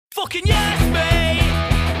fucking yes me.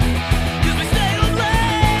 'Cause we stay up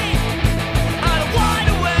late and I'm wide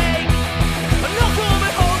awake. I'm not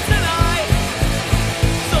coming home tonight.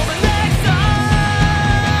 So the next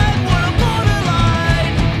time when I'm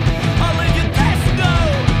borderline, I'll leave your desk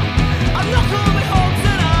note. I'm not coming home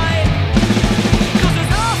tonight. 'Cause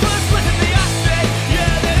there's half a split in the ashtray.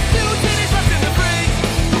 Yeah, there's 2 tinnies left in the fridge.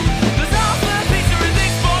 There's half a pizza in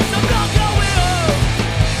this box. I'm not going home.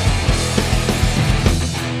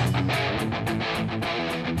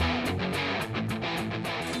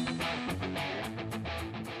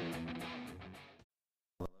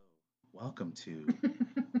 Welcome to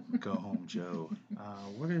Go Home Joe.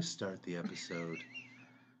 We're going to start the episode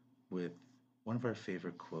with one of our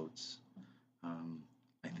favorite quotes.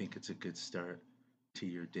 I think it's a good start to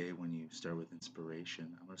your day when you start with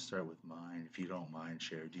inspiration. I'm going to start with mine. If you don't mind,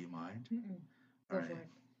 Cher, do you mind? Go All for right.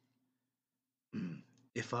 it.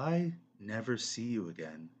 If I never see you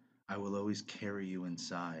again, I will always carry you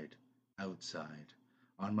inside, outside,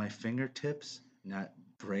 on my fingertips, not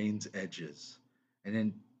brain's edges, and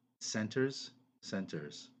in centers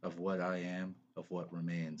of what I am, of what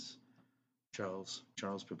remains. Charles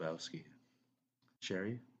Bukowski.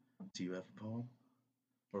 Sherry, do you have a poem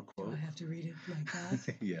or Do quote? I have to read it like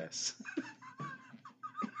that? Yes.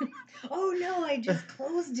 Oh no, I just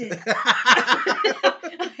closed it.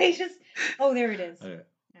 I just. Oh, there it is. Okay.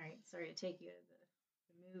 All right, sorry to take you out of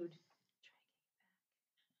the mood.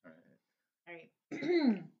 All right. All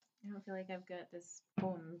right. I don't feel like I've got this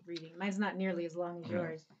poem reading. Mine's not nearly as long as No.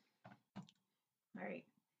 yours. All right,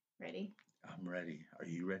 ready? I'm ready. Are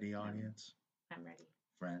you ready, audience? I'm ready.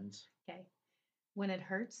 Friends? Okay. When it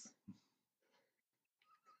hurts.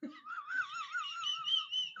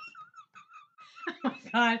 Oh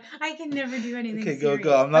my god, I can never do anything. Okay, serious.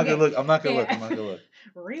 go. I'm not Okay, gonna look. I'm not gonna okay. look.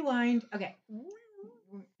 Rewind. Okay.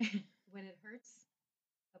 When it hurts,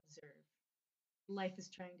 observe. Life is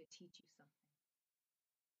trying to teach you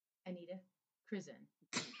something. Anita Krisen.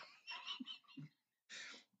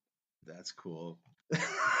 That's cool.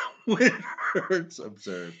 When it hurts,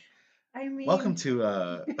 observe. I mean, Welcome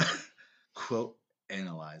to Quote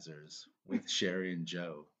Analyzers with Sherry and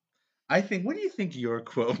Joe. What do you think your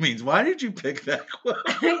quote means? Why did you pick that quote?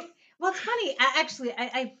 well, it's funny.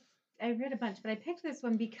 I read a bunch, but I picked this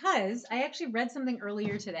one because I actually read something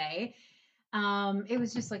earlier today. It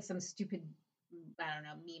was just like some stupid, I don't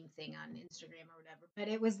know, meme thing on Instagram or whatever. But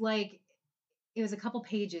it was like, it was a couple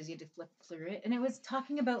pages. You had to flip through it, and it was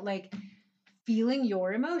talking about like feeling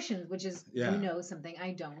your emotions, which is Yeah. something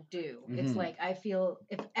I don't do. It's Mhm. like I feel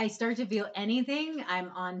if I start to feel anything, I'm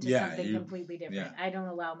on to Yeah, something you- completely different. yeah. I don't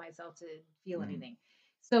allow myself to feel Mhm. anything.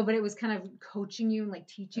 So, but it was kind of coaching you and like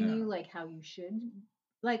teaching Yeah. you like how you should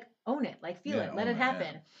like own it, like feel Yeah, it, let own it it, yeah.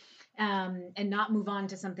 happen. And not move on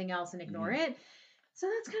to something else and ignore Mhm. it. So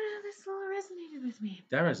that's kind of how this all resonated with me.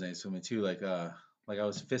 That resonates with me too. Like I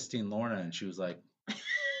was fisting Lorna and she was like,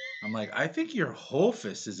 I'm like, I think your whole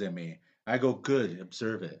fist is in me. I go, good,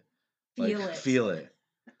 observe it. Feel it. Feel it.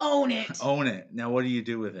 Own it. Own it. Now what do you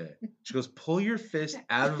do with it? She goes, pull your fist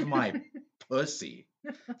out of my pussy.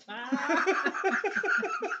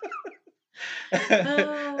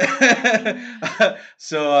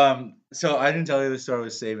 So I didn't tell you the story. I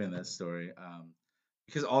was saving this story.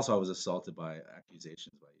 Because also I was assaulted by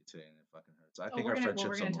accusations by you today and it fucking hurts. I think our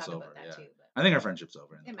friendship's gonna almost talk over. about that Yeah. too. But I think our friendship's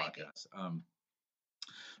over in the It might be. podcast.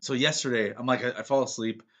 So yesterday, I'm like, I fall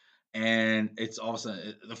asleep, and it's all of a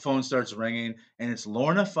sudden the phone starts ringing, and it's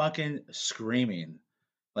Lorna fucking screaming.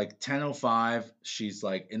 Like 10:05, she's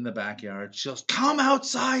like in the backyard. She goes, "Come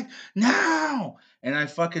outside now!" And I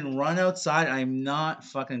fucking run outside. I'm not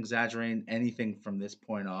fucking exaggerating anything from this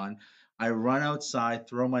point on. I run outside,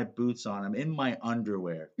 throw my boots on. I'm in my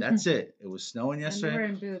underwear. That's it. It was snowing yesterday. Underwear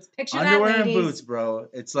and boots. Picture Underwear that, and ladies. boots, bro.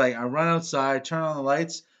 It's like I run outside, turn on the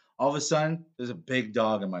lights. All of a sudden, there's a big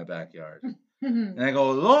dog in my backyard. And I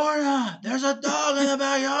go, Lorna, there's a dog in the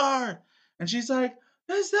backyard. And she's like,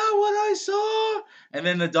 is that what I saw? And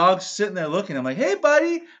then the dog's sitting there looking. I'm like, hey,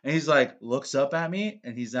 buddy. And he's like, looks up at me.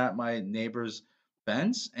 And he's at my neighbor's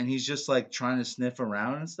fence. And he's just like trying to sniff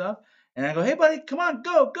around and stuff. And I go, hey, buddy, come on,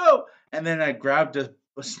 go. And then I grabbed a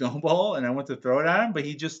snowball and I went to throw it at him. But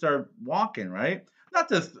he just started walking, right? Not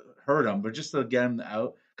to hurt him, but just to get him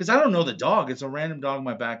out. Because I don't know the dog. It's a random dog in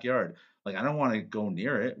my backyard. Like, I don't want to go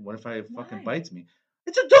near it. What if it fucking Why? bites me?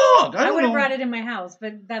 It's a dog. I I don't would know. have brought it in my house,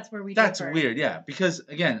 but that's where we That's differ. weird, yeah. Because,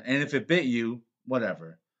 again, and if it bit you,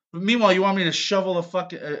 whatever. But meanwhile, you want me to shovel a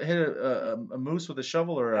fucking hit a moose with a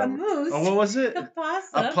shovel or A moose. Or what was it? A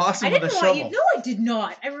possum. A possum I with didn't a want you. shovel. No, I did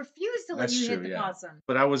not. I refused to let That's you true, hit the yeah. possum.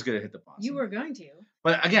 But I was gonna hit the possum. You were going to.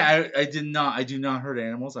 But again, I did not. I do not hurt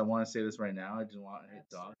animals. I want to say this right now. I didn't want to hit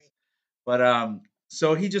That's dogs. right. But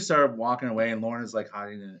so he just started walking away, and Lauren is like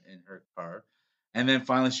hiding in her car, and then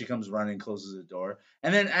finally she comes running, closes the door,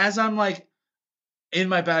 and then as I'm like in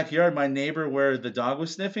my backyard, my neighbor where the dog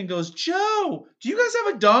was sniffing goes, "Joe, do you guys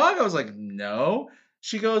have a dog?" I was like, "No."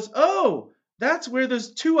 She goes, "Oh, that's where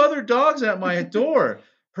there's 2 other dogs at my door.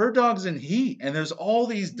 Her dog's in heat, and there's all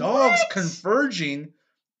these dogs What? converging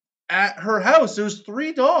at her house. There's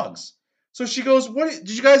 3 dogs." So she goes, "What did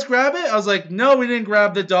you guys grab it?" I was like, "No, we didn't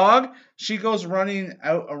grab the dog." She goes running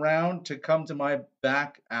out around to come to my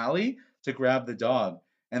back alley to grab the dog.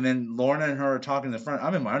 And then Lorna and her are talking in the front.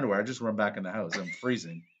 I'm in my underwear. I just run back in the house. I'm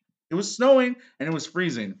freezing. It was snowing and it was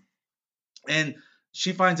freezing. And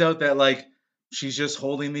she finds out that like she's just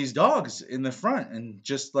holding these dogs in the front and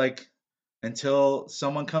just like until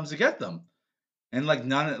someone comes to get them. And like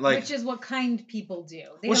none like Which is what kind people do.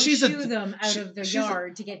 They Well, don't she's a- shoo them out she- of their she's a-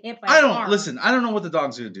 yard to get hit by I a don't car. listen. I don't know what the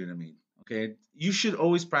dog's gonna do to me. Okay, you should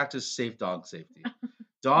always practice safe dog safety.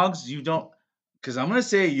 Dogs, you don't, because I'm gonna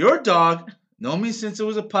say your dog, know me since it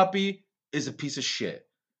was a puppy, is a piece of shit.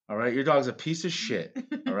 All right, your dog's a piece of shit.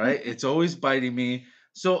 All right, it's always biting me.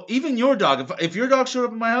 So even your dog, if your dog showed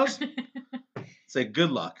up in my house, say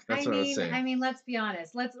good luck. That's what I would say. I mean, let's be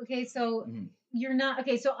honest. So Mhm. you're not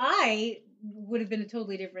okay. So I would have been a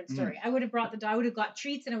totally different Mm-hmm. story. I would have brought the dog. I would have got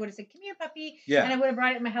treats and I would have said, "Come here, puppy." Yeah. And I would have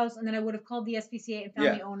brought it in my house and then I would have called the SPCA and found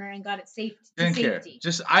Yeah. the owner and got it safe to Didn't care. safety.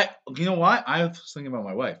 Just you know what? I was thinking about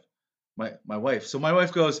my wife. My wife. So my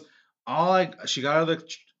wife goes, she got out of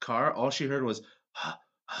the car. All she heard was,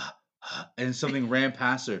 and something ran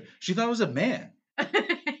past her. She thought it was a man.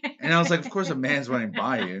 And I was like, of course a man's running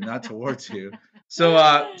by you, not towards you. So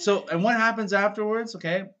and what happens afterwards?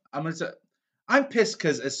 Okay, I'm pissed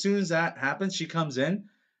because as soon as that happens, she comes in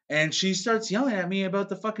and she starts yelling at me about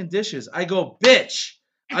the fucking dishes. I go, bitch,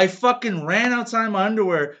 I fucking ran outside my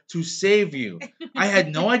underwear to save you. I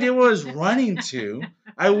had no idea where I was running to.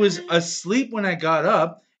 I was asleep when I got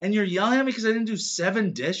up, and you're yelling at me because I didn't do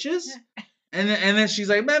 7 dishes? And then she's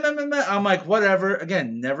like, meh, meh, meh, meh. I'm like, whatever.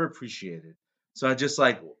 Again, never appreciated. So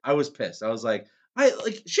I was pissed. I was like,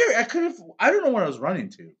 sure, I could have, I don't know where I was running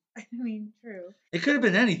to. I mean, true. It could have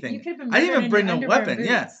been anything. You could have been I didn't murdered even in bring your no underwear and weapon.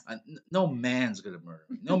 Yeah. boots. No man's going to murder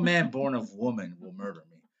me. No man born of woman will murder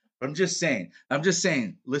me. But I'm just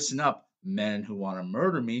saying, listen up, men who want to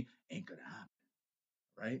murder me ain't going to happen.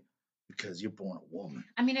 Right? Because you're born a woman.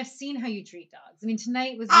 I mean, I've seen how you treat dogs. I mean,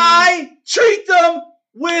 tonight was. I treat them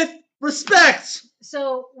with respect.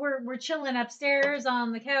 So we're chilling upstairs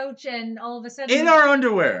on the couch, and all of a sudden, In our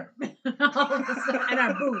underwear. all of a sudden, and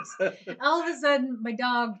our boots. All of a sudden, my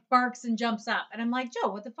dog barks and jumps up, and I'm like, Joe,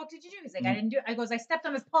 what the fuck did you do? He's like, I didn't do. I goes, I stepped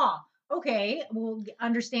on his paw. Okay, well,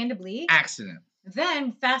 understandably. Accident.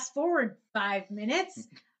 Then fast forward 5 minutes.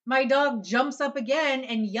 My dog jumps up again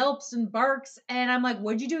and yelps and barks, and I'm like,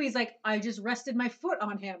 "What'd you do?" He's like, "I just rested my foot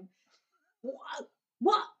on him."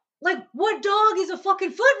 What? Like, what dog is a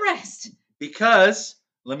fucking footrest? Because,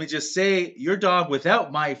 let me just say, your dog,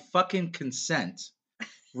 without my fucking consent,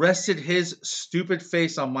 rested his stupid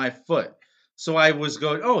face on my foot. So I was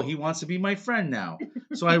going, oh, he wants to be my friend now.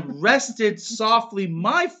 So I rested softly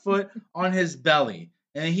my foot on his belly.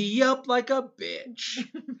 And he yelped like a bitch.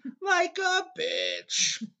 Like a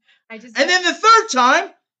bitch. And then the 3rd time,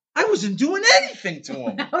 I wasn't doing anything to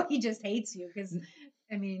him. Now he just hates you because,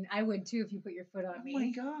 I mean, I would too if you put your foot on me. Oh my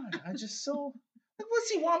God. I just so...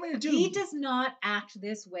 What's he want me to do? He does not act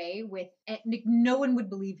this way with no one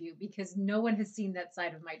would believe you because no one has seen that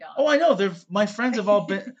side of my dog. Oh, I know. My friends have all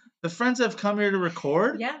been... The friends that have come here to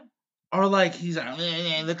record Yeah. are like, he's like,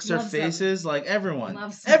 looks their Loves faces, like everyone.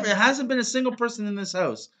 Loves It them. hasn't been a single person in this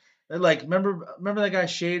house. They're like, remember that guy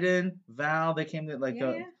Shaden, Val, they came to like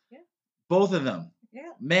Yeah. both of them. Yeah.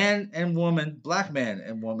 Man and woman, black man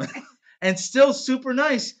and woman. And still super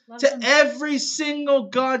nice Loves to them. every single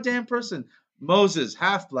goddamn person. Moses,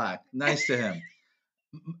 half black, nice to him.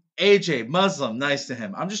 AJ, Muslim, nice to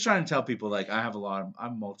him. I'm just trying to tell people like I'm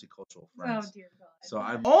multicultural friends. Oh dear God. So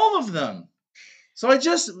I'm all of them. So I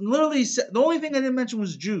just literally said the only thing I didn't mention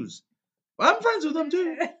was Jews. I'm friends with them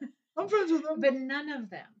too. I'm friends with them. But none of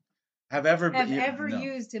them have ever no.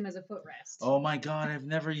 used him as a footrest. Oh my God! I've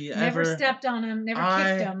never Never stepped on him. Never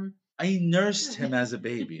kicked him. I nursed him as a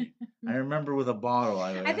baby. I remember with a bottle.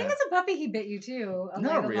 I think as a puppy he bit you too.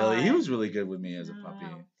 Not really. Lot. He was really good with me as a No. puppy.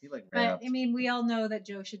 He like ran But up. I mean, we all know that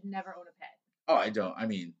Joe should never own a pet. Oh, I don't. I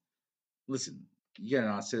mean, listen. You get an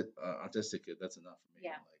autistic kid. That's enough for me.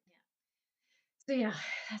 Yeah. Like, So yeah,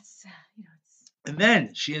 that's it's And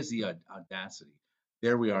then she has the audacity.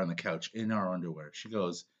 There we are on the couch in our underwear. She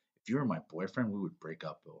goes, "If you were my boyfriend, we would break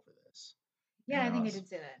up over this." yeah. And I think I was, did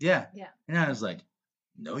say that. yeah. Yeah. And I was like,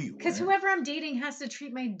 "No, you Because wouldn't." whoever I'm dating has to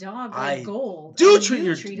treat my dog like I gold. do and treat you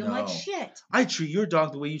your treat him like no. shit. I treat your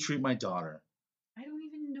dog the way you treat my daughter. I don't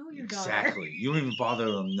even know your daughter. Exactly. You don't even bother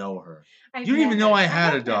to know her. I've You didn't even met know her. I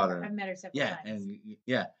had a have met her. daughter. I've met her several Yeah,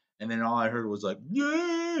 times. and then all I heard was like,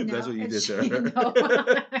 "Yeah." That's what you and did she, to her. no,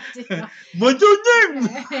 I did not. What's your name?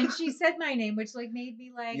 And she said my name, which like made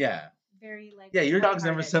me like Yeah. very like Yeah, your dog's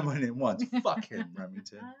never lighthearted. said my name once. Fuck him,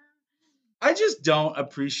 Remington. I just don't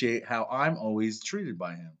appreciate how I'm always treated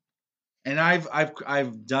by him. And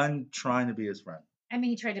I've done trying to be his friend. I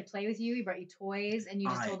mean, he tried to play with you. He brought you toys, and you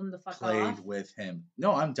just I told him to fuck played off. with him.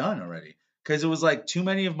 No, I'm done already. Because it was like too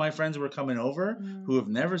many of my friends were coming over Mm. who have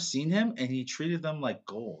never seen him, and he treated them like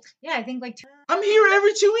gold. Yeah, I think like I'm here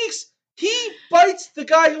every 2 weeks. He bites the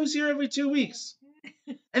guy who's here every 2 weeks.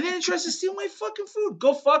 And then he tries to steal my fucking food.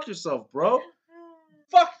 Go fuck yourself, bro.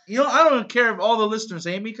 Fuck. You know, I don't care if all the listeners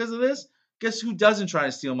hate me because of this. Guess who doesn't try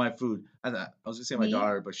to steal my food? I was going to say my Me?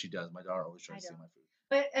 daughter, but she does. My daughter always tries I to steal don't. my food.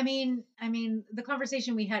 But I mean, the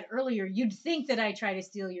conversation we had earlier, you'd think that I try to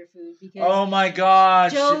steal your food because Oh my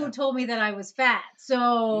gosh. Joe told me that I was fat.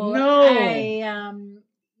 So No. yeah. I mean,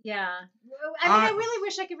 I I- really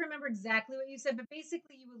wish I could remember exactly what you said, but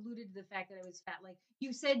basically you alluded to the fact that I was fat. Like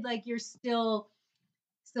you said, like you're still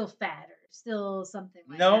fat or still something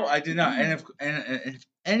like that. No, I did not. And if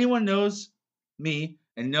anyone knows me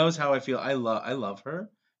and knows how I feel, I love her,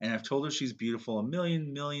 and I've told her she's beautiful a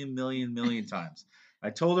million times. I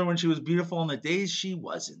told her when she was beautiful on the days she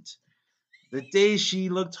wasn't. The days she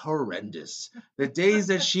looked horrendous. The days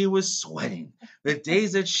that she was sweating. The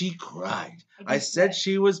days that she cried. I said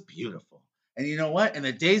she was beautiful. And you know what? And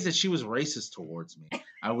the days that she was racist towards me,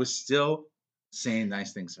 I was still saying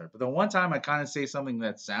nice things to her. But the one time I kind of say something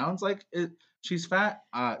that sounds like she's fat,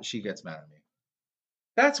 she gets mad at me.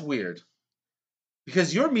 That's weird.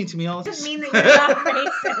 Because you're mean to me all the doesn't time. mean that you're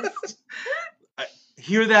not racist.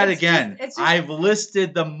 Hear that It's again. just- I've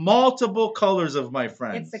listed the multiple colors of my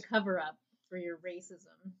friends. It's a cover up for your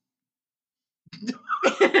racism.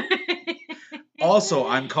 Also,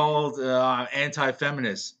 I'm called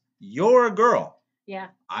anti-feminist. You're a girl. Yeah.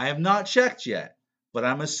 I have not checked yet, but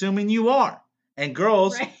I'm assuming you are. And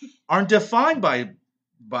girls Right. aren't defined by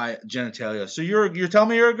genitalia. So you're telling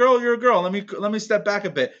me you're a girl. You're a girl. Let me step back a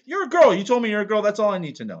bit. You're a girl. You told me you're a girl. That's all I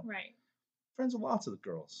need to know. Right. Friends with lots of the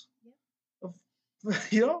girls.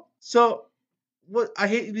 You know. So what? I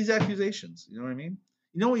hate these accusations. You know what I mean?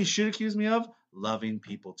 You know what you should accuse me of? Loving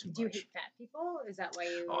people too Do you much. hate fat people? Is that why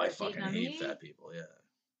you? Oh, I hate fucking on hate me? fat people. Yeah.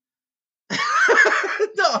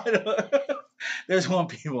 No, I don't. There's one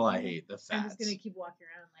people I hate. The fats. I'm just gonna keep walking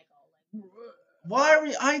around like all like. Why are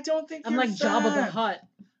we? I don't think I'm you're like Jabba the fat. Hutt.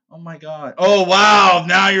 Oh my god. Oh wow.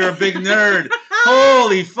 Now you're a big nerd.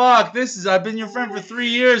 Holy fuck. I've been your friend for 3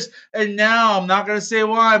 years, and now I'm not gonna say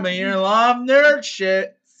why, but you're a lot of nerd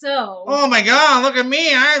shit. So. Oh my god, look at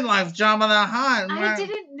me. I'm like Jabba the Hutt. I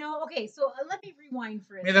didn't know. Okay, so let me rewind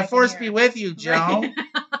for a May second. the force here. be with you, Joe. Right.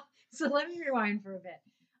 So let me rewind for a bit.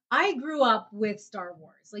 I grew up with Star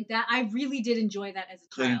Wars. Like that, I really did enjoy that as a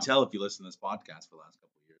Couldn't child. tell if you listened to this podcast for the last couple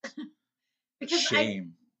of years. Because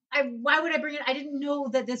Shame. why would I bring it? I didn't know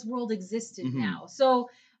that this world existed Mhm. now. So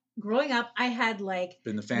growing up, I had like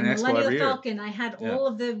Been the the Fan Expo Millennial every year. Falcon. I had Yeah. all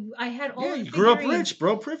of the. I had all Yeah, of the you grew up figurines. rich,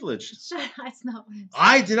 bro. Privileged. Shut up, that's not what I'm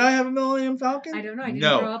saying. Did I have a Millennium Falcon? I don't know. I didn't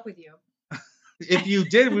No. grow up with you. If you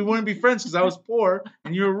did, we wouldn't be friends because I was poor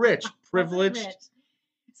and you were rich, privileged. Wasn't rich.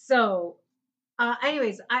 So,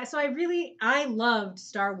 anyways, I loved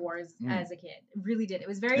Star Wars as a kid. Really did. It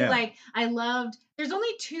was very Yeah. like I loved. There's only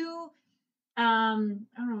two. I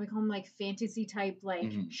don't know. We call them like fantasy type like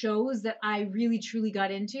Mhm. shows that I really truly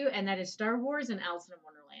got into, and that is Star Wars and Alice in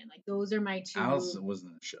Wonderland. Like those are my two. Alice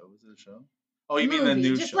wasn't a show. Was it a show? Oh, you mean the movie,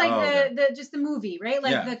 new just show? like Oh, okay. just the movie, right?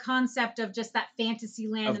 Like Yeah. the concept of just that fantasy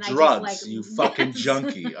land Of and drugs, I just like you fucking Yes.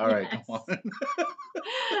 junkie. All right, Yes. come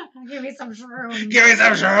on. Give me some shrooms. Give me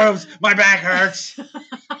some shrooms. My back hurts.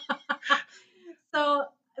 So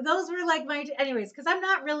those were like my anyways, because I'm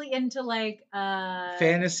not really into like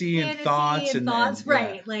Fantasy and thoughts and yeah,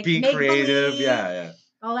 right? Like being make creative. believe, Yeah.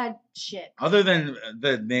 all that shit. Other than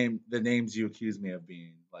the names you accuse me of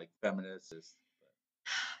being like feminists.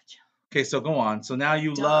 Okay, so go on. So now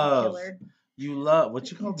you Dog love. killer. You love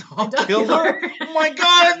what you call dog Dog killer? killer. Oh my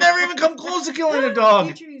god, I've never even come close to killing a dog.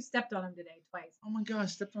 You true, you stepped on him today twice. Oh my god, I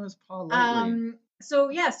stepped on his paw lightly. So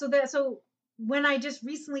yeah, so when I just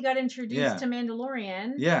recently got introduced Yeah. to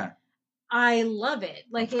Mandalorian, Yeah. I love it.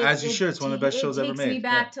 Like As you should. It's one of the best shows it ever takes me made.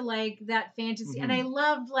 back Yeah. to like that fantasy, and I Mhm.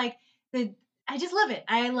 love like I just love it.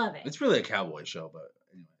 I love it. It's really a cowboy show, but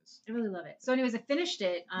anyways. I really love it. So, anyways, I finished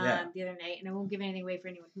it Yeah. the other night, and I won't give anything away for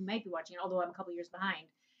anyone who might be watching it, although I'm a couple years behind.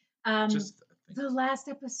 Just The last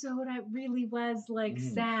episode, I really was like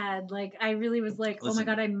Mhm. sad. Like I really was like, oh my Listen.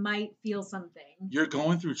 god, I might feel something. You're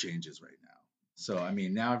going through changes right now. So I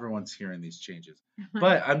mean, now everyone's hearing these changes.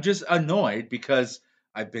 But I'm just annoyed because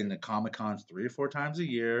I've been to Comic-Cons 3 or 4 times a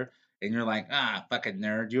year, and you're like, fucking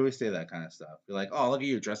nerd. You always say that kind of stuff. You're like, oh, look at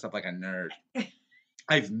you dressed up like a nerd.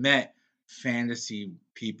 I've met fantasy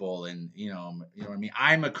people, and you know what I mean.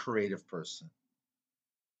 I'm a creative person,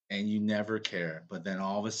 and you never care. But then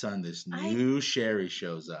all of a sudden, this new Sherry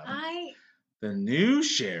shows up. The new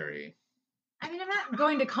Sherry. I mean, I'm not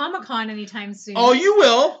going to Comic-Con anytime soon. Oh, you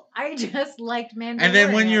will. I just liked Mandalorian. And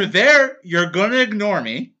then when you're there, you're gonna ignore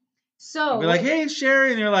me. So I'll be like, "Hey, Sherry,"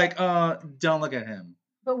 and you're like, don't look at him."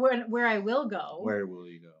 But where I will go? Where will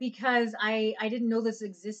you go? Because I didn't know this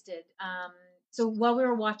existed. So while we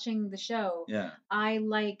were watching the show, Yeah. I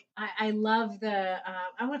love the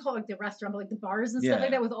I want to call it like the restaurant, but like the bars and stuff Yeah.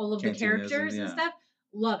 like that with all of the Cantinas characters and yeah. stuff.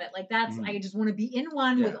 Love it. Like that's Mhm. I just want to be in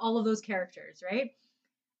one with Yeah. all of those characters, right?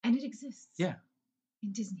 And it exists. Yeah.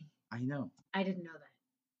 In Disney. I know. I didn't know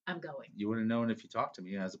that. I'm going. You would have known if you talked to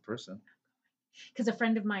me as a person. Because a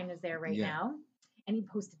friend of mine is there right Yeah. now, and he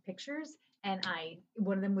posted pictures, and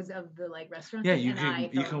one of them was of the like restaurant. Yeah, thing, you and I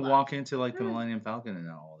can fell in love. walk into like the Millennium Falcon and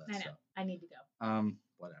all that I know. stuff. I need to go.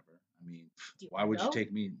 Whatever. I mean, Do you why wanna would you go?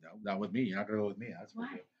 take me? No, not with me. You're not gonna go with me. That's for Why?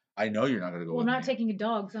 sure. I know you're not gonna go Well, I'm with not me. taking a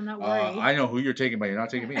dog, so I'm not worried. I know who you're taking, but you're not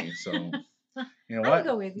taking me. So you know I'll what?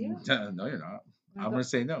 go with you. No, you're not. Wanna I'm go? gonna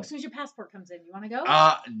say no. As soon as your passport comes in, you want to go?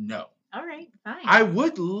 No. All right, fine. I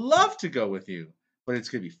would love to go with you, but it's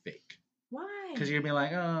gonna be fake. Why? Because you're gonna be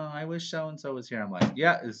like, oh, I wish so and so was here. I'm like,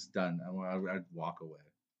 yeah, it's done. I'd walk away.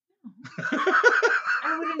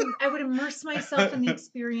 I would immerse myself in the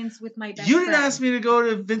experience with my best You didn't friend. ask me to go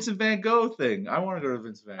to Vincent Van Gogh thing. I want to go to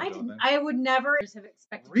Vincent Van Gogh I didn't. thing. I would never have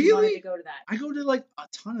expected you wanted Really? to go to that. I go to like a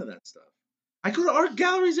ton of that stuff. I go to art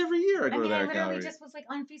galleries every year. I go to I that literally gallery. just was like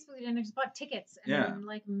on Facebook and I just bought tickets and Yeah. then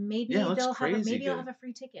like maybe Yeah, it looks they'll have crazy maybe I'll good. have a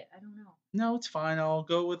free ticket. I don't know. No, it's fine. I'll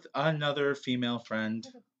go with another female friend.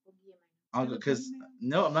 I'll go because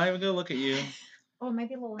no, I'm not even gonna look at you. Oh, it might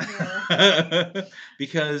be a little hair.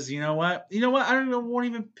 Because you know what? I won't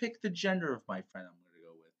even pick the gender of my friend. I'm gonna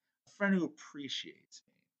go with a friend who appreciates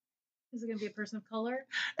Is it gonna be a person of color?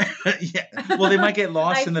 me. Yeah. Well, they might get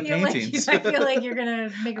lost in the feel like paintings. I feel like you're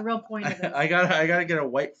gonna make a real point of this. I gotta get a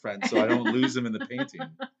white friend so I don't lose him in the painting.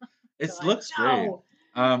 It So looks no.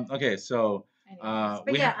 great. Okay, so Anyways,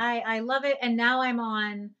 but we yeah, ha- I love it, and now I'm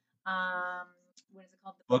on what is it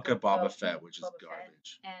called? The Book of Boba Boba Fett, which is Boba Fett,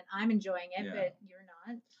 garbage. and I'm enjoying it, Yeah. but you're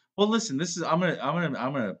not. Well, listen, this is I'm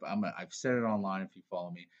gonna I've said it online if you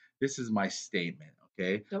follow me. This is my statement,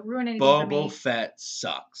 okay? Don't ruin anything for me. Boba Fett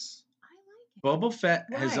sucks. I like it. Boba Fett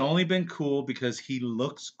has Why? only been cool because he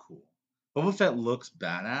looks cool. Boba Fett looks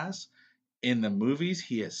badass. In the movies,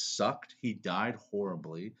 he has sucked. He died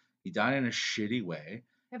horribly. He died in a shitty way.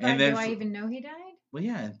 Do then I for- even know he died? Well,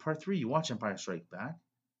 yeah, in part 3, you watch Empire Strikes Back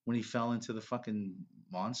when he fell into the fucking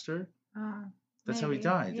monster. That's how he Maybe,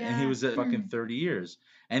 died. And he yeah. was at fucking 30 years.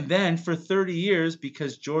 And then for 30 years,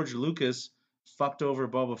 because George Lucas fucked over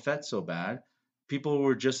Boba Fett so bad, people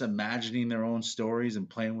were just imagining their own stories and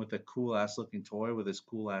playing with a cool ass looking toy with his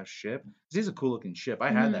cool ass ship. 'Cause he's a cool looking ship. I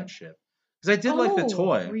had that ship. Because I did like the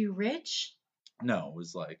toy. Were you rich? No, it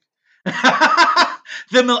was like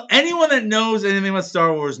anyone that knows anything about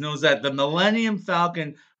Star Wars knows that the Millennium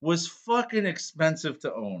Falcon was fucking expensive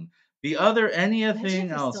to own. The other anything if we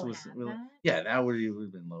else still was had really, that. yeah, that would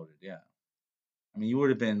have been loaded. Yeah, I mean, you would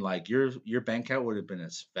have been like your bank account would have been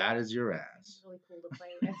as fat as your ass. It's really cool to play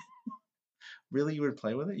with. Really, you would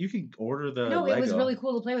play with it? You can order the No, Lego. it was really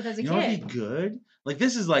cool to play with as a You know what'd kid. be good? Like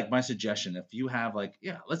this is like my suggestion. If you have like,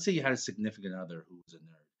 yeah, let's say you had a significant other who was a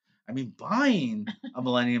nerd. I mean, buying a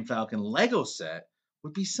Millennium Falcon Lego set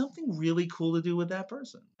would be something really cool to do with that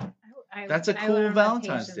person. That's a I cool don't have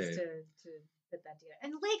Valentine's patience Day. To put that together.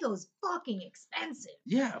 And Lego's fucking expensive.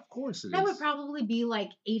 Yeah, of course it is. That would probably be like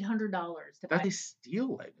 $800 to buy. That they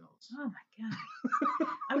steal Legos. Oh my god!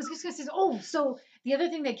 I was just gonna say. Oh, so the other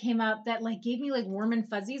thing that came out that like gave me like warm and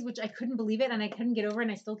fuzzies, which I couldn't believe it, and I couldn't get over,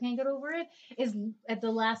 and I still can't get over it, is at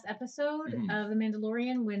the last episode Mhm. of The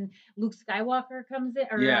Mandalorian when Luke Skywalker comes in.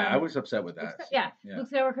 Or, Yeah, I was upset with Luke that. Sky- yeah, Luke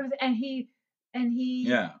Skywalker comes in, and he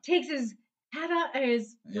Yeah. takes his hat off,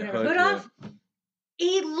 his Yeah, whatever, hood, hood yeah. off.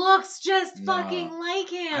 He looks just No. fucking like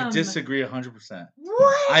him. I disagree 100%.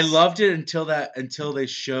 What? I loved it until they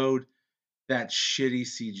showed that shitty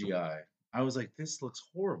CGI. I was like, this looks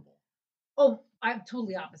horrible. Oh, I'm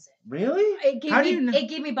totally opposite. Really? It gave How do me you know? it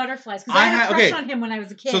gave me butterflies because I had a crush on him when I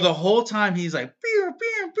was a kid. So the whole time he's like, beer,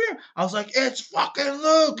 beer, beer. I was like, it's fucking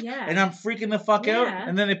Luke. Yeah. And I'm freaking the fuck out. Yeah.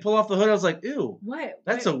 And then they pull off the hood. I was like, ew. What?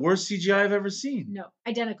 That's the worst CGI I've ever seen. No,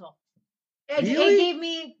 identical. Really? It gave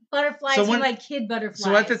me butterflies, So when- like kid butterflies.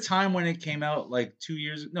 So at the time when it came out, like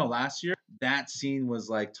last year, that scene was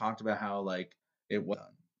like talked about how like it was.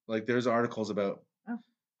 Like there's articles about.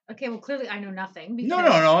 Okay, well clearly I know nothing.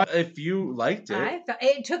 No. If you liked it, I thought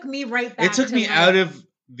it took me right back. it took to me like, out of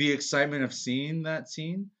the excitement of seeing that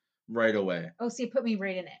scene right away. Oh, see, it put me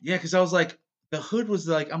right in it. Yeah, because I was like, the hood was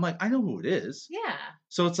like, I'm like, I know who it is. Yeah.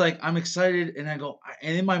 So it's like I'm excited, and I go,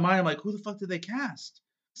 and in my mind, I'm like, who the fuck did they cast?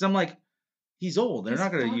 Because I'm like, he's old. They're His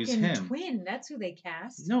not gonna use fucking him. Twin. That's who they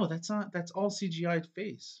cast. No, that's not. That's all CGI'd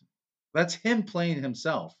face. That's him playing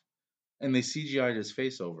himself, and they CGI'd his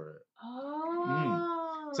face over it. Oh.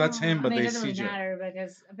 So that's him, but I mean, they it doesn't really CGI.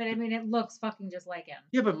 matter but I mean, it looks fucking just like him.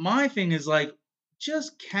 Yeah, but my thing is like,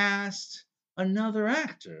 just cast another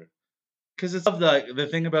actor. Because it's the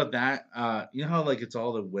thing about that, you know how like it's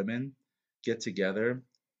all the women get together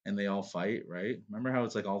and they all fight, right? Remember how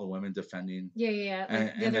it's like all the women defending? Yeah. Like And-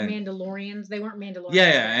 the and other then- Mandalorians, they weren't Mandalorians.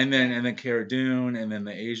 Yeah, and then Cara Dune, and then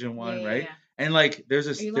the Asian one, Yeah, right? yeah. And like there's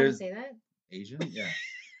Are a you allowed to there's say that? Asian, yeah.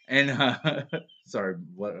 And sorry,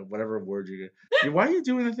 whatever word you get. Why are you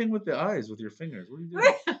doing the thing with the eyes with your fingers? What are you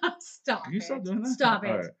doing? Stop. Can you it. stop doing that? Stop it.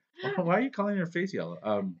 All right. Why are you calling your face yellow?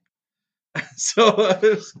 So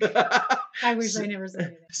I wish I never said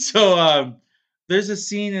anything. so there's a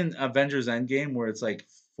scene in Avengers Endgame where it's like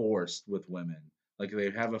forced with women. Like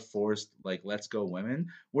they have a forced like let's go women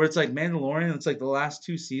where it's like Mandalorian. It's like the last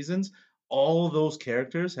 2 seasons. All of those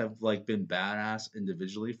characters have like been badass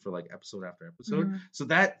individually for like episode after episode. Mhm. So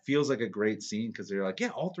that feels like a great scene because they're like, yeah,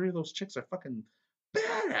 all 3 of those chicks are fucking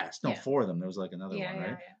badass. No, Yeah. 4 of them. There was like another Yeah, one, right?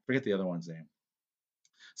 yeah. Forget the other one's name.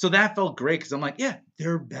 So that felt great because I'm like, yeah,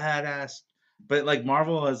 they're badass. But like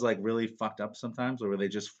Marvel has like really fucked up sometimes where they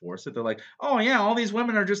just force it. They're like, oh yeah, all these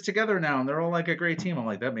women are just together now and they're all like a great team. I'm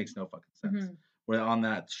like, that makes no fucking sense. Mhm. Where on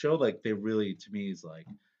that show, like they really, to me, is like,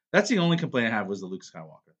 that's the only complaint I have was the Luke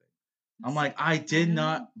Skywalker thing. I'm like, I did know.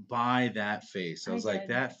 not buy that face. I I was like, did.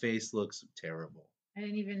 that face looks terrible. I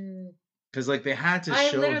didn't even. Because like they had to I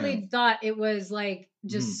show literally him. thought it was like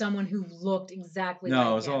just Mhm. someone who looked exactly No, like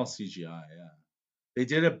it was him. all CGI. Yeah, they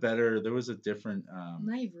did it better. There was a different. Now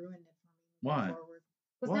you've ruined it for me. Why? Forward.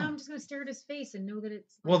 Because Why? now I'm just gonna stare at his face and know that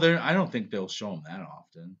it's. Well, like, I don't think they'll show him that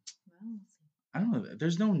often. well, I don't know.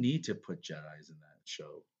 There's no need to put Jedi's in that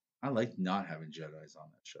show. I like not having Jedi's on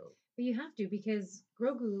that show. but you have to because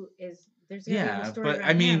Grogu is. There's gonna be a Yeah, whole story but around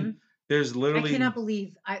I mean, him. there's literally. I cannot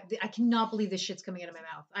believe I cannot believe this shit's coming out of my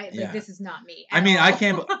mouth. Yeah. Like, this is not me. I at mean, I all.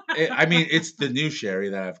 can't. I mean, it's the new Sherry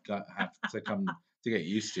that have to come to get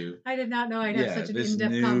used to. I did not know I'd have Yeah, such an this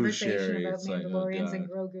in-depth new conversation Sherry, about it's like, oh, Mandalorians and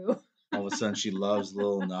God. Grogu. All of a sudden, she loves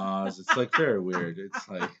Lil Nas. It's like very weird. It's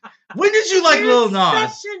like, when did you like You're Lil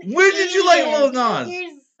Nas? such an When did you like Lil idiot. Nas?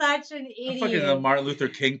 You're such an I'm idiot. fucking the Martin Luther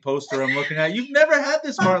King poster I'm looking at. You've never had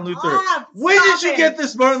this Martin Luther. Stop, When did stop you it. get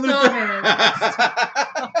this Martin Stop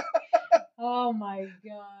Luther? Oh my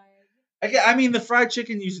god. I mean, the fried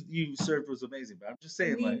chicken you served was amazing, but I'm just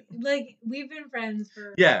saying, Like we've been friends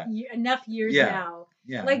for Yeah. enough years Yeah. now.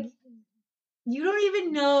 yeah. Like you don't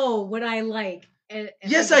even know what I like. And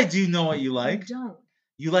Yes, I do know what you like. You don't.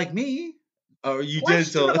 You like me? Or you did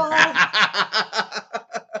until Questionable.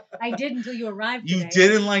 I did until you arrived you today.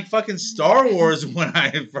 didn't like fucking Star Wars when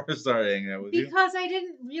I first started hanging out with you. Because I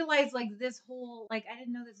didn't realize like this whole like I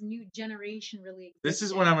didn't know this new generation really existed. This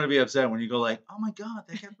is when I'm gonna be upset when you go like, "Oh my god,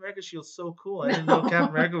 that Captain America shield's so cool! I didn't know Captain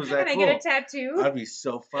America was that and cool." I get a tattoo. I'd be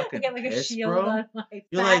so I fucking get like a pissed, shield bro. on my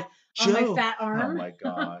You're fat, like, on Joe. my fat arm. Oh my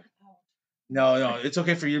god. No, it's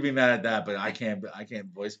okay for you to be mad at that, but I can't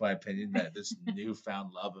voice my opinion that this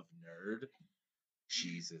newfound love of nerd.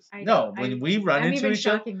 Jesus. When we run I'm into even each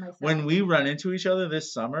other, shocking myself. when we run into each other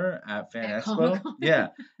this summer at Fan At Expo, Comic-Con. yeah,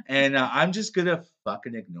 and I'm just gonna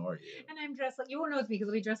fucking ignore you. And I'm dressed like you won't know it's me because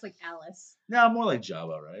I'll be dressed like Alice. No, more like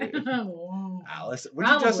Jabba, right? Whoa. Alice, would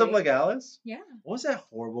you dress up Probably. like Alice? Yeah. What was that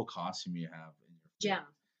horrible costume you have? In your Gem.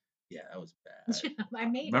 Yeah, that was bad. I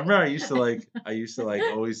made Remember, it. I used to like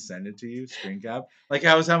always send it to you, screen cap. Like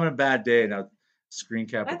I was having a bad day, and I would screen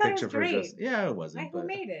cap I a thought it picture was for great. just. Yeah, it wasn't. I but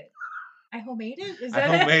homemade it. I homemade it? Is I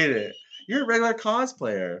that homemade it. You're a regular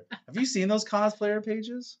cosplayer. Have you seen those cosplayer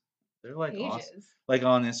pages? They're like Pages. awesome. Like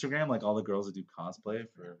on Instagram, like all the girls that do cosplay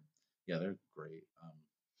for. Yeah, they're great.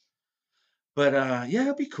 But yeah,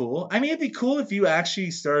 it'd be cool. I mean, it'd be cool if you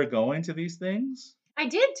actually started going to these things. I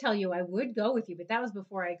did tell you I would go with you, but that was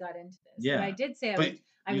before I got into this. Yeah. But I did say But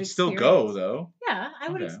I would You'd still go experience- though. Yeah, I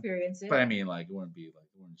would Okay. experience it. But I mean, like, it wouldn't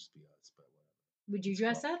just be us. But whatever. Would you it's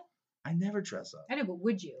dress cool. up? I never dress up. I know, but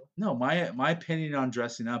would you? No, my opinion on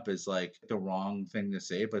dressing up is like the wrong thing to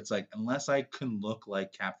say, but it's like unless I can look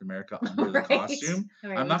like Captain America under the Right. costume, All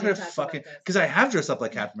right, I'm we not did gonna talk about fucking this. because I have dressed up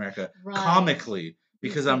like Captain America Right. comically We've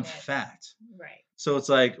because seen I'm it. fat. Right. So it's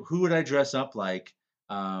like, who would I dress up like?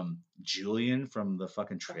 Julian from the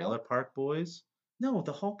fucking The Trailer Hulk? Park Boys? No,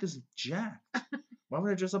 the Hulk is jacked. Why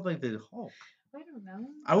would I dress up like the Hulk? I don't know.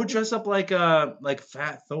 I would dress up like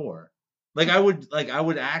Fat Thor. Like I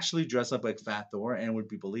would actually dress up like Fat Thor and it would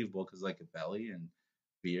be believable because like a belly and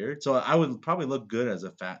beard. So I would probably look good as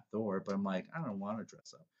a Fat Thor, but I'm like, I don't want to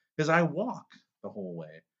dress up because I walk the whole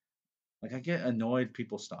way. Like I get annoyed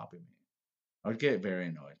people stopping me. I would get very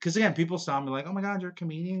annoyed because again, people stop me like, "Oh my god, you're a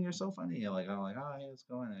comedian, you're so funny." And like I'm like, "Oh, hey, let's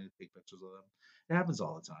go," and I take pictures of them. It happens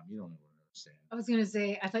all the time. You don't even understand. I was gonna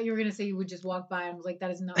say. I thought you were gonna say you would just walk by. I was like,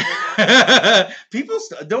 that is not. What happened. People,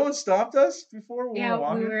 no one stopped us before we were Yeah,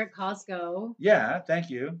 walking. we were at Costco. Yeah,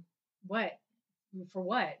 thank you. What? For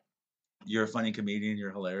what? You're a funny comedian.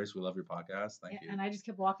 You're hilarious. We love your podcast. Thank you. And I just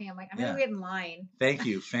kept walking. I'm like, I'm Yeah. gonna get in line. Thank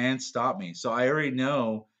you. Fans stop me. So I already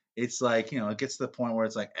know it's like, it gets to the point where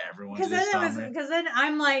it's like everyone's Because just then stopping me. because then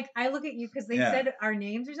I'm like, I look at you because they Yeah. said our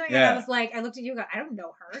names or something, Yeah. and I was like, I looked at you, and go, I don't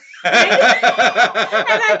know her, and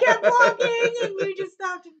I kept walking, and you just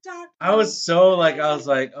stopped and talked. I was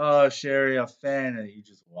like, oh, Sherry, a fan, and you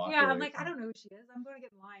just walked Yeah, away I'm like, from I me. don't know who she is. I'm gonna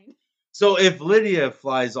get in line. So if Lydia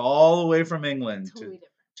flies all the way from England Totally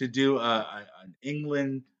to do an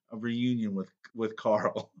England reunion with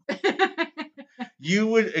Carl, different. you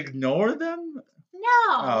would ignore them?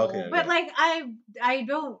 No, okay, but okay. like I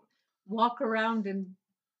don't walk around in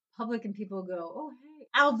public and people go, oh hey.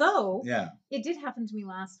 Although Yeah. it did happen to me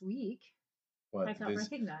last week. What? I felt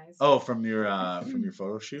recognized. Oh, from your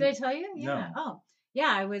photo shoot? Did I tell you? Yeah. No. Oh,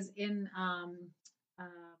 yeah. I was in.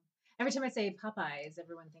 Every time I say Popeyes,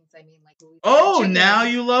 everyone thinks I mean like Louisiana Oh, chicken. now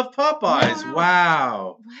you love Popeyes. No.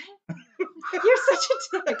 Wow. What? You're such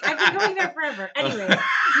a dick. I've been going there forever. Anyway,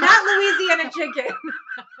 not Louisiana chicken.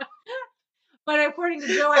 But according to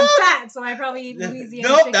Joe, I'm fat, so I probably eat Louisiana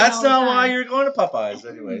Nope, chicken. that's all the not why time. you're going to Popeyes.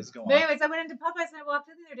 Anyways, go on. But anyways, I went into Popeyes and I walked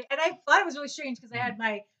in the other day, and I thought it was really strange because I had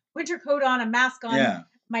my winter coat on, a mask on, Yeah.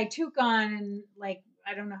 my toque on, and like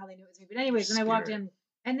I don't know how they knew it was me. But anyways, when I walked Spirit. in,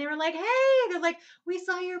 and they were like, "Hey," they're like, "We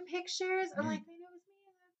saw your pictures." I'm Mm. like, "They know it was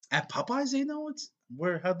me." At Popeyes, they know it's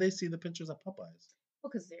how'd they see the pictures at Popeyes?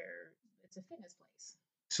 Well, because it's a fitness place.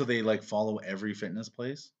 So they like follow every fitness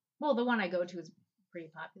place? Well, the one I go to is pretty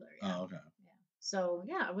popular. Yeah. Oh, okay. Yeah. So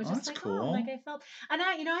yeah, I was Oh, just that's like, cool. oh, like I felt, and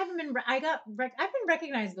I haven't been, I've been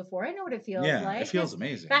recognized before. I know what it feels Yeah, like. it feels And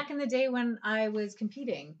amazing. Back in the day when I was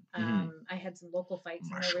competing, Mhm. I had some local fights,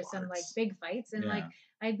 and there Martial were some like arts. big fights, and like Yeah.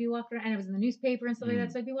 I'd be walking around, and it was in the newspaper and stuff like Mhm.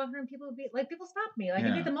 that. So I'd be walking around, and people would be like, people stop me, like I'd be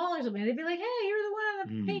Yeah. at the mall or something. They'd be like, hey, you're the one on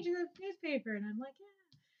the Mhm. page of the newspaper, and I'm like, yeah.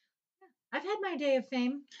 I've had my day of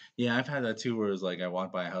fame. Yeah, I've had that too where it's like I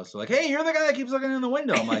walk by a house, they're like, hey, you're the guy that keeps looking in the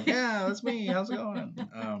window. I'm like, yeah, that's me. How's it going?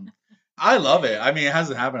 I love it. I mean, it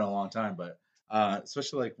hasn't happened in a long time, but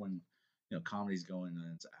especially like when comedy's going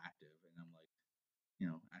and it's active, and I'm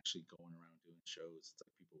like, actually going around doing shows, it's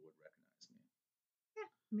like people would recognize me.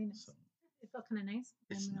 I mean, So it felt kind of nice.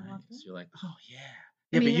 it's when I walked in. nice. You're like, oh yeah, I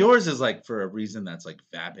yeah. mean, But yours is like for a reason that's like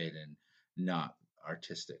vapid and not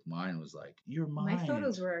artistic. Mine was like, your mind. My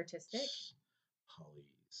photos were artistic,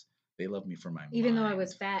 Please, they love me for my even though I mind.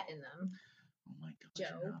 was fat in them. Oh my god,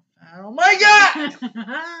 Joe. you're not fat. Oh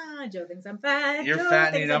my god. Joe thinks I'm fat. You're Joe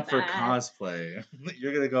fattening thinks I'm up for fat. cosplay.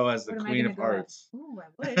 You're gonna go as the What am I Queen gonna of go as? Hearts. Ooh, I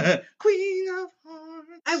would. Queen of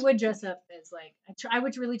Hearts. I would dress up as like I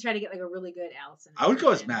would really try to get like a really good Allison. I would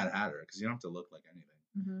go as impression. Mad Hatter because you don't have to look like anything.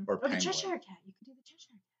 Mhm. or Or the Penguin. Cheshire Cat. You could do the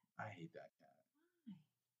Cheshire Cat. I hate that cat.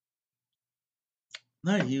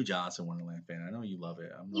 I'm not a huge Alice in Wonderland fan. I know you love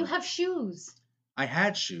it. You have shoes. I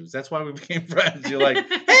had shoes. That's why we became friends. You're like,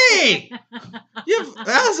 hey, you have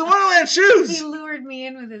Alice in Wonderland He shoes. lured me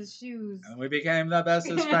in with his shoes And we became the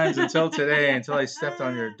bestest friends until today, until I stepped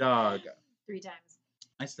on your dog. 3 times.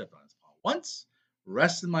 I stepped on his paw once,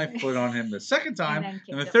 rested my foot on him the second time, then kicked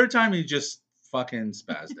and the him. third time he just fucking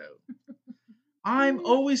spazzed out. I'm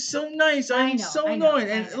always so nice. I I'm know, so I know, annoying.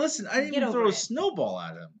 I And know. listen, I didn't Get even throw over a it. snowball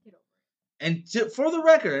at him. Get over And for the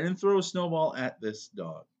record, I didn't throw a snowball at this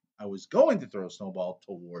dog. I was going to throw a snowball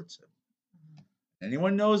towards him. it.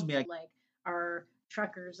 Anyone knows me, I Like our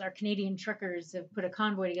Canadian truckers have put a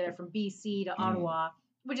convoy together from BC to Ottawa,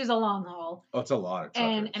 which is a long haul. oh, it's a lot of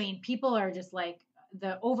And truckers. I mean, people are just like,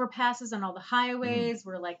 the overpasses on all the highways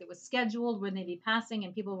were like it was scheduled when they'd be passing,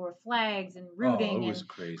 and people were flags and Oh, rooting it was and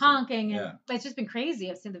crazy. honking, and Yeah. it's just been crazy.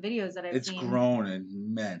 I've seen the videos that I've It's seen. grown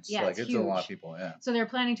immense. Yeah, Like, it's it's a lot of huge. people. Yeah. So they're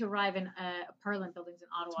planning to arrive in Parliament buildings in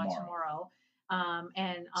Ottawa Tomorrow.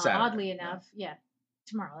 and Saturday, oddly yeah. enough,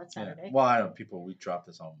 tomorrow. That's Yeah. Saturday. Well, I don't know. We dropped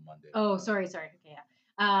this on Monday. Oh, sorry. Okay, yeah.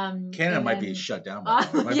 Canada and might be then- shut down by now.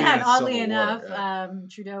 It might be yeah, in and a oddly civil war, enough, yeah.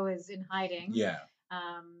 Trudeau is in hiding. Yeah.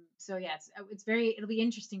 So yeah, it's it'll be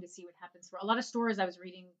interesting to see what happens. For a lot of stores, I was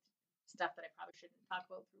reading stuff that I probably shouldn't talk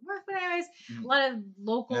about through work, but anyways, Mhm. a lot of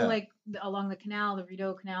local, Yeah. like along the canal, the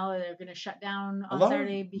Rideau Canal, they're going to shut down A on lot of-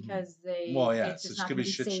 Saturday because Well, yeah, it's so just it's not gonna going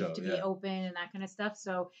be to a be shit safe show, to be yeah. open and that kind of stuff.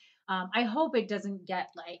 So I hope it doesn't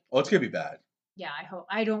get like, Oh, it's gonna be bad. yeah,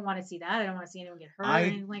 I don't want to see that. I don't want to see anyone get hurt or I-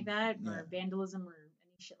 anything like that, yeah. or vandalism or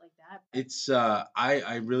any shit like that. But It's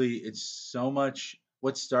I really, it's so much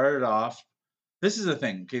what started off. This is the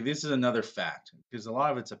thing. Okay, this is another fact because a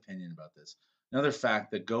lot of it's opinion about this. Another fact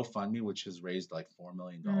that GoFundMe, which has raised like $4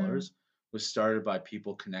 million, was started by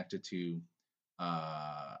people connected to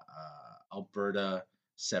Alberta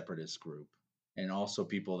separatist group, and also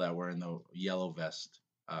people that were in the Yellow Vest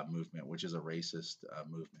movement, which is a racist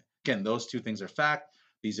movement. Again, those two things are fact.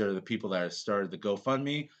 These are the people that have started the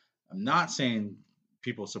GoFundMe. I'm not saying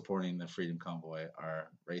people supporting the Freedom Convoy are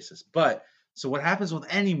racist, but so what happens with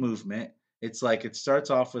any movement? It's like it starts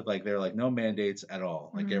off with like they're like no mandates at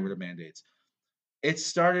all, like get rid of mandates. It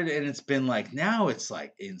started and it's been like now it's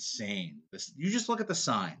like insane. You just look at the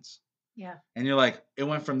signs yeah, and you're like it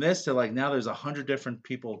went from this to like now there's 100 different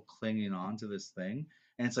people clinging on to this thing,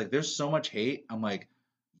 and it's like there's so much hate. I'm like,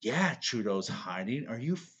 yeah, Trudeau's hiding. Are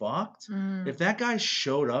you fucked? If that guy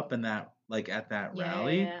showed up in that like at that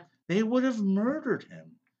rally, yeah. they would have murdered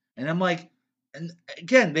him. And I'm like, and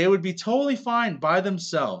again, they would be totally fine by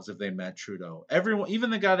themselves if they met Trudeau. Everyone, even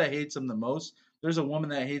the guy that hates him the most, there's a woman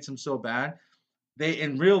that hates him so bad. They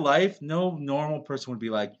in real life, no normal person would be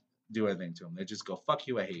like, do anything to him. They just go, fuck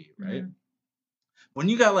you, I hate you, right? When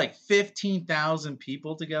you got like 15,000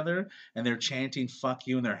 people together and they're chanting fuck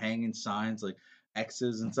you and they're hanging signs like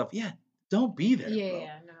X's and stuff, yeah, don't be there. Yeah, bro.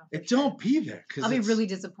 yeah, no. It don't be there because I'll be really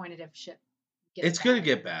disappointed if shit. it's gonna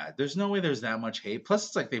get bad. There's no way there's that much hate. Plus,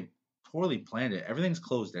 it's like they poorly planned it. Everything's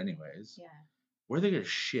closed anyways. Yeah. Where are they gonna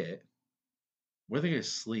shit? Where are they gonna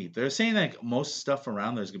sleep? They're saying like most stuff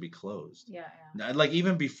around there's gonna be closed. Yeah. Like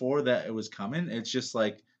even before that it was coming, it's just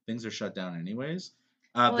like things are shut down anyways.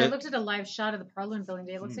 Well, I looked at a live shot of the Parliament building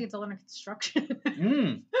today. It looks like it's all under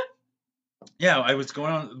construction. Yeah, I was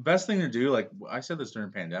going on. The best thing to do, like I said this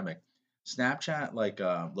during pandemic, Snapchat like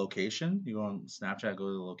location. You go on Snapchat, go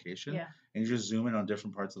to the location, Yeah. and you just zoom in on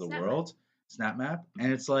different parts of the Snap world. Snap map,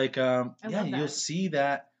 and it's like love you'll that. see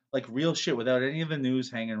that like real shit without any of the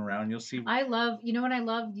news hanging around. You'll see. I love, when I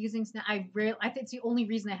love using Snap. I think it's the only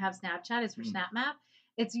reason I have Snapchat is for SnapMap.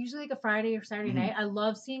 It's usually like a Friday or Saturday night. I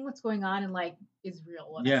love seeing what's going on in like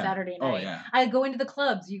Israel on a Saturday night. Oh yeah. I go into the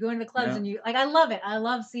clubs. You go into the clubs Yeah. and you like. I love it. I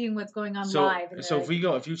love seeing what's going on live. And So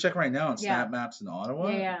if you check right now on Yeah. Snap Maps in Ottawa,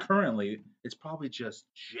 Yeah. currently it's probably just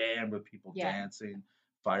jammed with people Yeah. dancing.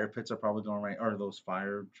 Fire pits are probably going right, or those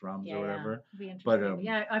fire drums or whatever. Be interesting. But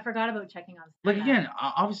yeah, I forgot about checking on. Like Snapmap. again,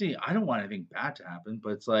 obviously, I don't want anything bad to happen, but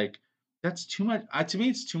it's like that's too much. To me,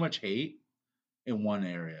 it's too much hate in one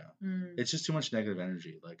area. It's just too much negative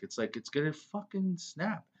energy. Like it's gonna fucking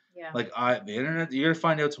snap. Yeah. Like the internet, you're gonna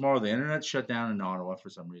find out tomorrow. The internet shut down in Ottawa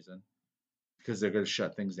for some reason because they're gonna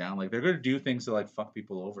shut things down. Like they're gonna do things to like fuck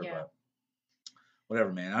people over. Yeah. But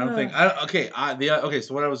whatever, man. I don't think. Okay.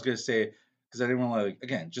 So what I was gonna say, because I didn't want to like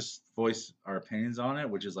again just voice our opinions on it,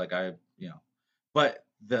 which is like but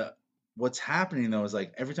what's happening though is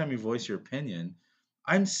like every time you voice your opinion,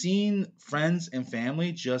 I'm seeing friends and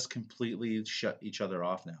family just completely shut each other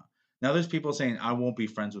off now. Now there's people saying I won't be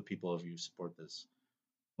friends with people if you support this.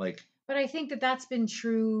 Like, but I think that's been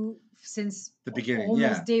true since the beginning,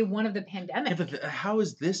 almost day one of the pandemic. yeah, but how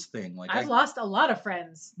is this thing like? I've lost a lot of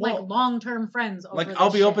friends, like long-term friends. Over like this I'll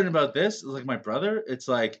be shit. open about this. Like my brother, it's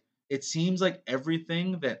like it seems like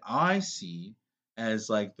everything that I see as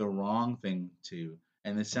like the wrong thing to,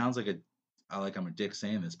 and it sounds like I'm a dick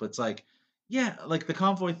saying this, but it's like, yeah, like the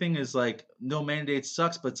convoy thing is like no mandate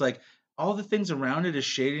sucks, but it's like all the things around it is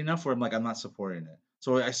shady enough where I'm like I'm not supporting it.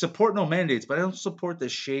 So I support no mandates, but I don't support the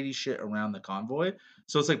shady shit around the convoy.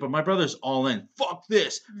 So it's like, but my brother's all in. Fuck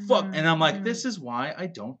this, fuck, and I'm like, this is why I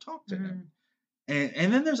don't talk to him.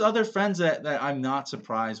 And then there's other friends that I'm not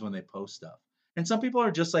surprised when they post stuff. And some people are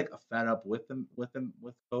just like fed up with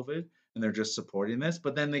COVID, and they're just supporting this.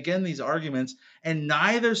 But then they get in these arguments, and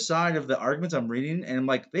neither side of the arguments I'm reading, and I'm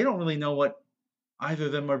like, they don't really know what either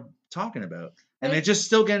of them are talking about. and But they just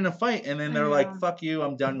still get in a fight, and then I they're like, know. "Fuck you,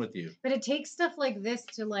 I'm done with you." But it takes stuff like this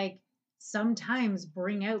to like sometimes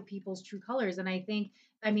bring out people's true colors. And I think,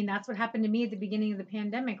 I mean, that's what happened to me at the beginning of the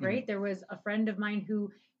pandemic, right? There was a friend of mine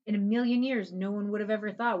who, in a million years, no one would have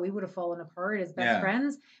ever thought we would have fallen apart as best Yeah.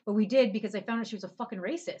 friends, but we did because I found out she was a fucking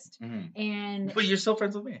racist. Mhm. And But you're still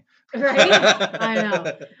friends with me, right, I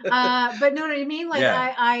know. But know what I mean? Like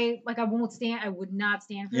Yeah. I won't stand. I would not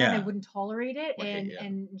stand for that. I Yeah. wouldn't tolerate it. Right, And yeah.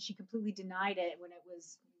 and she completely denied it when it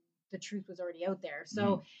was the truth was already out there. So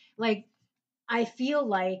Mhm. like I feel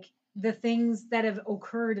like the things that have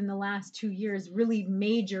occurred in the last 2 years, really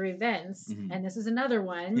major events, Mhm. and this is another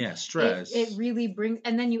one. Yeah, stress. It really brings,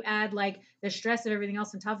 and then you add like the stress of everything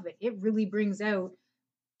else on top of it. It really brings out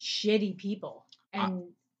shitty people and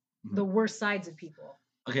the worst sides of people.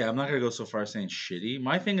 Okay, I'm not gonna go so far as saying shitty.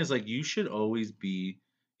 My thing is like you should always be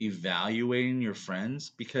evaluating your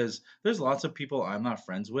friends because there's lots of people I'm not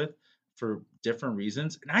friends with for different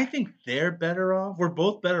reasons, and I think they're better off. We're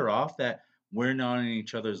both better off that we're not in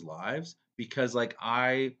each other's lives because like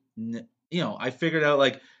I figured out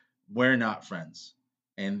like we're not friends.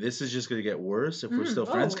 And this is just gonna get worse if we're still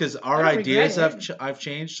friends Oh, because I our don't ideas regret have it. I've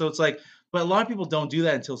changed. So it's like, but a lot of people don't do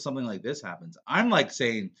that until something like this happens. I'm like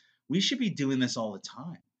saying we should be doing this all the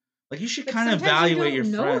time. Like you should But kind of sometimes you evaluate your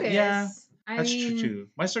don't friend. Yeah, notice. I that's true mean, too.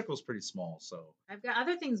 My circle's pretty small, so I've got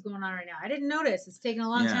other things going on right now. I didn't notice. It's taken a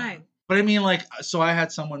long yeah. time. But I mean, like, so I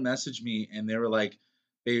had someone message me, and they were like,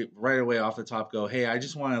 they right away off the top go, "Hey, I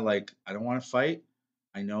just want to like, I don't want to fight.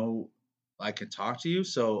 I know I can talk to you.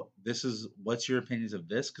 So this is what's your opinions of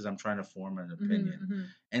this? Because I'm trying to form an opinion." Mhm.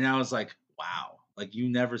 And I was like, wow, like you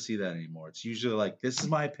never see that anymore. It's usually like, this is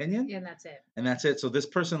my opinion. And that's it. And that's it. So this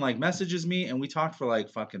person like messages me and we talked for like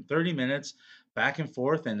fucking 30 minutes back and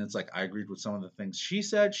forth. And it's like, I agreed with some of the things she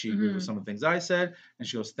said. She agreed with Mhm. some of the things I said. And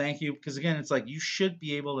she goes, thank you. Because again, it's like, you should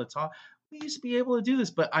be able to talk. We used to be able to do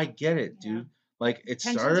this, but I get it, Yeah. dude. Like it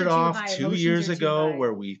Tensions started are too off high, 2 emotions years are too ago high.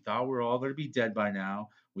 where we thought we are all going to be dead by now.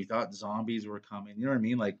 We thought zombies were coming. You know what I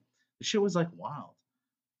mean? Like the shit was like wild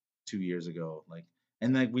 2 years ago. Like,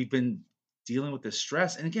 and like we've been dealing with this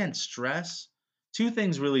stress. And again, stress, two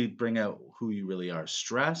things really bring out who you really are: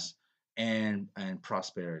 stress and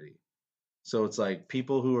prosperity. So it's like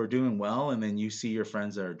people who are doing well, and then you see your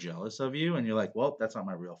friends that are jealous of you, and you're like, well, that's not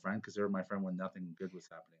my real friend because they were my friend when nothing good was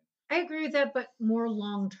happening. I agree with that, but more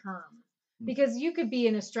long term. Mm. Because you could be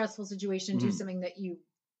in a stressful situation, do Mhm. something that you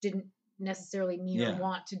didn't necessarily mean Yeah. or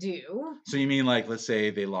want to do. So you mean like, let's say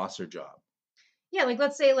they lost their job. Yeah, like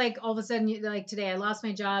let's say like all of a sudden like today I lost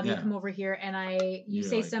my job, you Yeah. come over here and you You're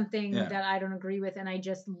say like, something yeah. that I don't agree with and I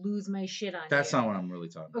just lose my shit on That's you. not what I'm really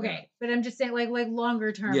talking about. Okay, but I'm just saying like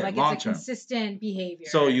longer term, Yeah, like long it's a term. consistent behavior.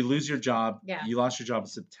 So you lose your job. Yeah. You lost your job in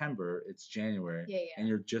September. It's January. Yeah, yeah. And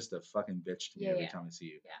you're just a fucking bitch to me Yeah, every yeah. time I see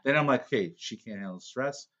you. Yeah. Then I'm like, hey, she can't handle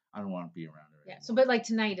stress. I don't want to be around her. Yeah. anymore. So but like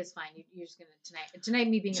tonight is fine. You're just gonna tonight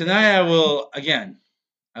me being a bitch Tonight is I fine. will again.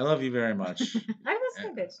 I love you very much. I was a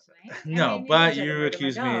bitch tonight. I No, mean, but tried to you murder my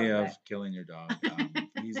accused dog, me of but- killing your dog.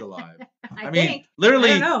 He's alive. I I mean, think.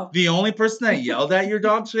 literally, I don't know. the only person that yelled at your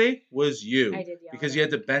dog today was you. I did yell because at you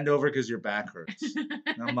him. had to bend over because your back hurts.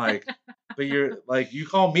 And I'm like, but you're like, you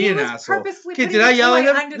call me He an was asshole. purposely Okay, putting did I a yell at toy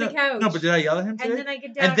him? under the couch. No, but did I yell at him today? And then I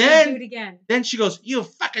get down And and, then- do it again. Then she goes, you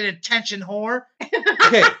fucking attention whore.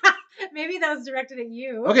 Okay, Maybe that was directed at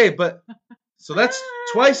you. okay, but so that's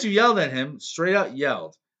twice you yelled at him, straight out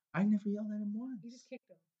yelled. I never yelled at him once. You just kicked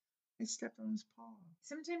him. I stepped on his paw.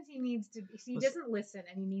 Sometimes he needs to be, he Listen. doesn't listen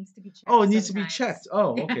and he needs to be checked. Oh, it needs to be sometimes. checked.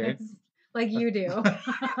 Oh, okay. Yes, like you do.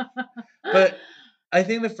 But I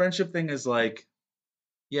think the friendship thing is like,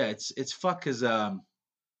 yeah, it's fuck because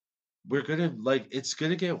we're gonna like it's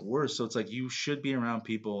gonna get worse. So it's like you should be around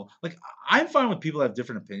people. Like I'm fine with people that have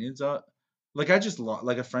different opinions. Like I just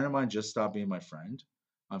like a friend of mine just stopped being my friend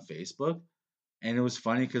on Facebook, and it was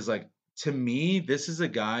funny because like to me this is a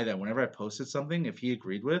guy that whenever I posted something, if he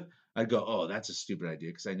agreed with, I'd go, oh, that's a stupid idea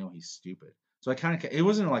because I know he's stupid. So I kind of it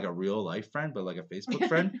wasn't like a real life friend, but like a Facebook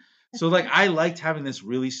friend. So like I liked having this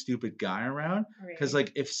really stupid guy around because Right.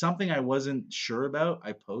 like if something I wasn't sure about,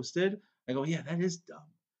 I posted, I go, yeah, that is dumb.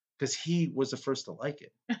 Because he was the first to like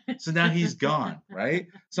it. So now he's gone, right?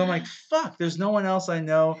 So I'm like, fuck, there's no one else I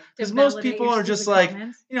know. To Because most validate people your are just stupid like,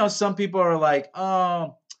 comments. you know, some people are like,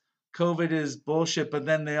 oh, COVID is bullshit, but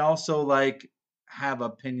then they also like have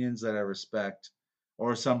opinions that I respect.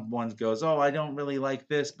 Or someone goes, oh, I don't really like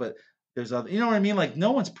this, but there's other, you know what I mean? Like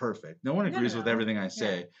no one's perfect. No one No, agrees with no. everything I Yeah.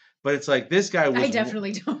 say. But it's like this guy was I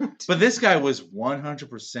definitely don't. but this guy was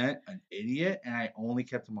 100% an idiot, and I only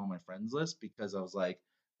kept him on my friends list because I was like,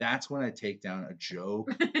 that's when I take down a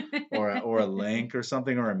joke or a link or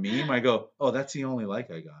something or a meme. I go, oh, that's the only like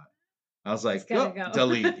I got. I was like, It's gotta "Oh, go."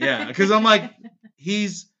 delete. Yeah, because I'm like,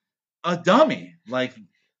 he's a dummy. Like,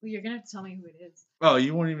 Well, you're gonna have to tell me who it is. oh,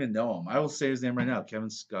 you won't even know him. I will say his name right now. Kevin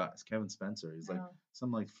Spencer. He's like Oh.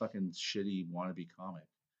 some like fucking shitty wannabe comic.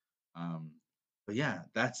 But yeah,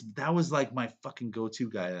 that was like my fucking go-to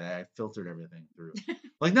guy that I filtered everything through.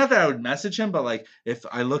 Like, not that I would message him, but like if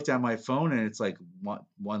I looked at my phone and it's like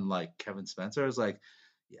one like Kevin Spencer, I was like,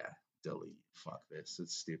 yeah, delete. Fuck this.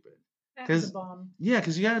 It's stupid. That was 'Cause- a bomb. Yeah,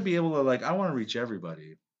 because you got to be able to like. I want to reach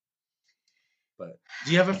everybody. But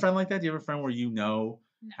do you have a friend like that? Do you have a friend where you know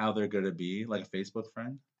No. how they're gonna be, like a Facebook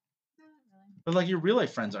friend? Not really. But like your real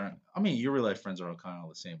life friends aren't. I mean, your real life friends are all kind of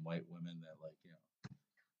the same white women that like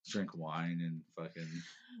drink wine and fucking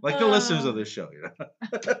like the listeners of this show,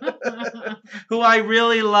 who I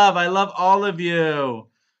really love. I love all of you. All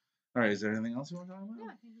right, is there anything else you want to talk about? Yeah,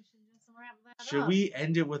 I think we should just wrap that Should up. we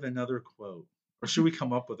end it with another quote, or should we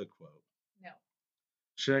come up with a quote? No.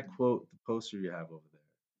 Should I quote the poster you have over there?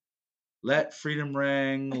 Let freedom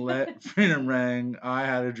ring, let freedom ring. I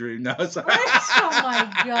had a dream. No, sorry. Oh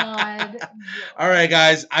my god. All right,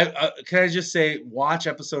 guys. Can I just say, watch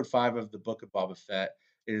episode 5 of the Book of Boba Fett.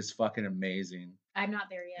 It is fucking amazing. I'm not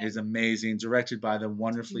there yet. It is amazing. Directed by the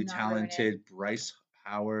wonderfully Do not ruin it. talented Bryce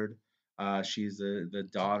Howard. She's the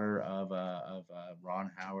daughter of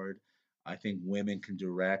Ron Howard. I think women can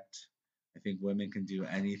direct. I think women can do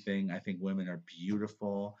anything. I think women are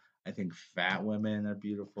beautiful. I think fat women are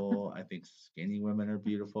beautiful. I think skinny women are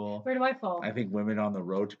beautiful. Where do I fall? I think women on the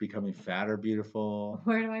road to becoming fat are beautiful.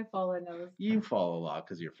 Where do I fall in those? You fall a lot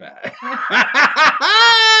because you're fat.